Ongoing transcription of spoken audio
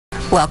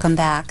Welcome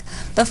back.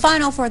 The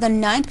final for the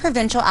 9th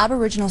Provincial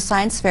Aboriginal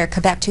Science Fair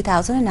Quebec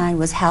 2009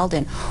 was held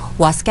in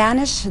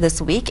Waskaganish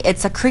this week.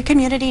 It's a Cree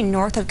community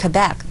north of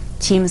Quebec.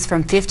 Teams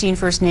from 15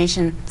 First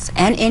Nations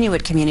and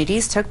Inuit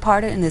communities took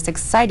part in this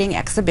exciting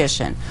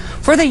exhibition.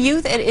 For the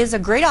youth, it is a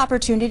great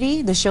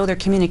opportunity to show their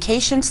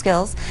communication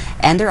skills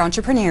and their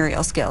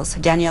entrepreneurial skills.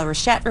 Danielle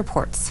Rochette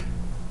reports.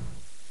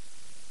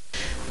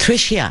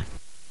 Tricia,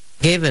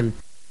 Gavin,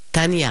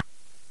 Tanya,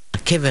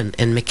 Kevin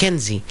and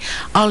Mackenzie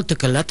all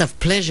took a lot of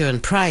pleasure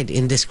and pride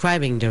in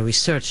describing their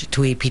research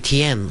to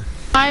APTN.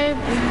 My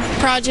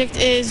project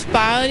is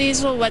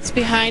biodiesel. What's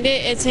behind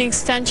it? It's an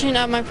extension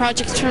of my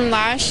project from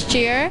last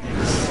year.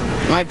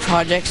 My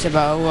project's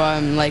about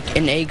like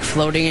an egg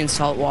floating in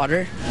salt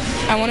water.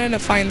 I wanted to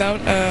find out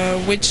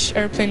which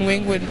airplane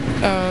wing would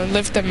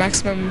lift the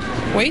maximum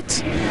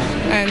weight,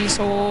 and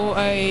so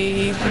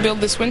I built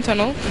this wind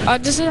tunnel.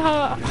 This is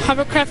how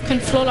hovercraft can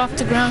float off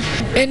the ground,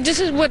 and this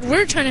is what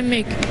we're trying to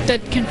make, that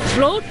can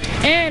float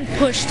and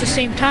push at the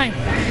same time.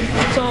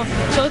 So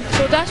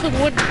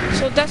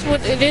that's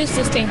what it is,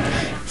 this thing.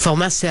 For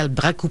Marcel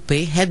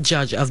Bracoupé, head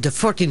judge of the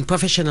 14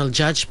 professional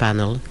judge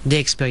panel, the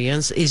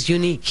experience is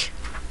unique.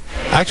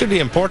 Actually, the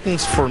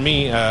importance for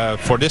me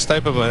for this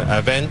type of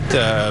event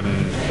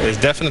is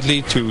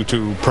definitely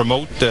to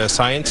promote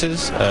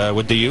sciences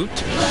with the youth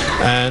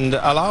and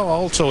allow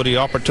also the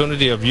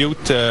opportunity of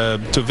youth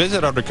to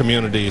visit other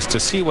communities,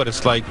 to see what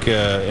it's like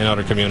in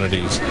other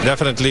communities.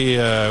 Definitely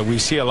we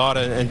see a lot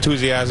of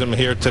enthusiasm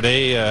here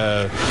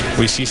today.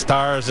 We see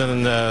stars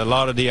in a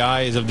lot of the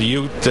eyes of the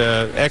youth.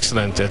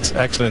 Excellent. It's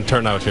excellent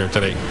turnout here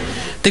today.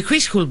 The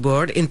Cree School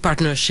Board, in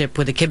partnership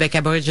with the Quebec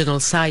Aboriginal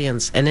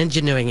Science and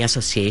Engineering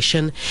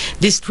Association,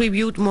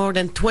 distribute more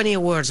than 20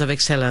 awards of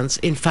excellence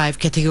in 5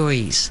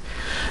 categories.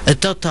 A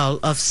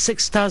total of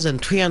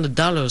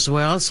 $6,300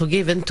 were also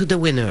given to the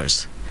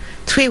winners.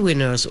 3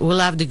 winners will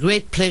have the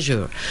great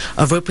pleasure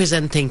of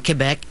representing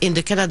Quebec in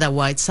the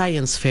Canada-wide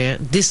Science Fair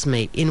this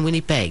May in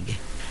Winnipeg.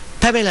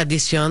 Pamela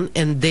Dission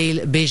and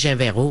Dale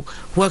Bégin-Véraud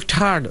worked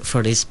hard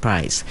for this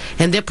prize,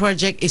 and their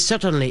project is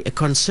certainly a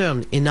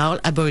concern in all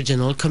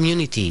Aboriginal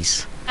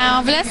communities.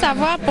 On voulait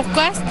savoir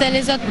pourquoi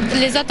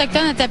les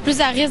Autochtones étaient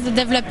plus à risque de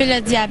développer le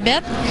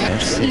diabète.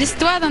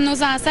 L'histoire de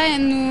nos ancêtres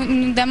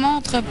nous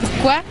démontre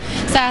pourquoi.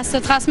 Ça se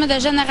transmet de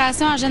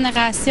génération en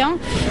génération.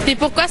 Et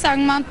pourquoi ça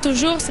augmente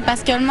toujours, c'est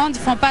parce que le monde ne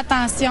font pas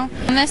attention.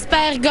 On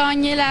espère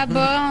gagner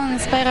là-bas, on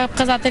espère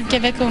représenter le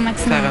Québec au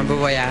maximum. Faire un beau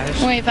voyage.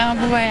 Oui, faire un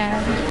beau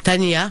voyage.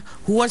 Tania,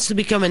 who wants to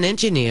become an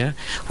engineer,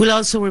 will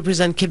also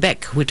represent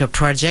Quebec with a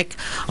project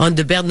on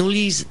the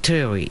Bernoulli's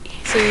theory.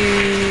 C'est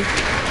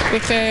à peu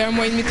près 1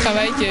 mois et demi de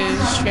travail que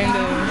je viens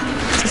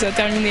de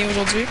terminer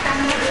aujourd'hui.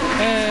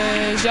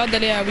 J'ai hâte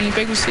d'aller à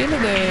Winnipeg aussi, là,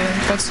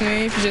 de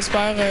continuer, puis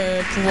j'espère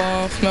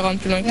pouvoir me rendre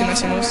plus loin que les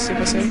nationaux si c'est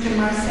possible.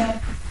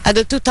 At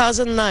the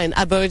 2009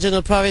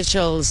 Aboriginal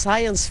Provincial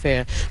Science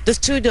Fair, the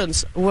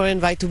students were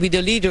invited to be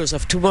the leaders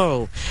of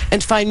tomorrow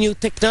and find new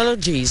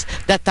technologies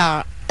that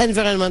are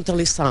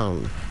environmentally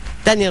sound.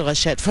 Danielle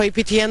Rochette for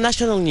APTN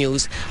National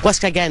News,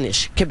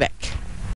 Waskaganish, Quebec.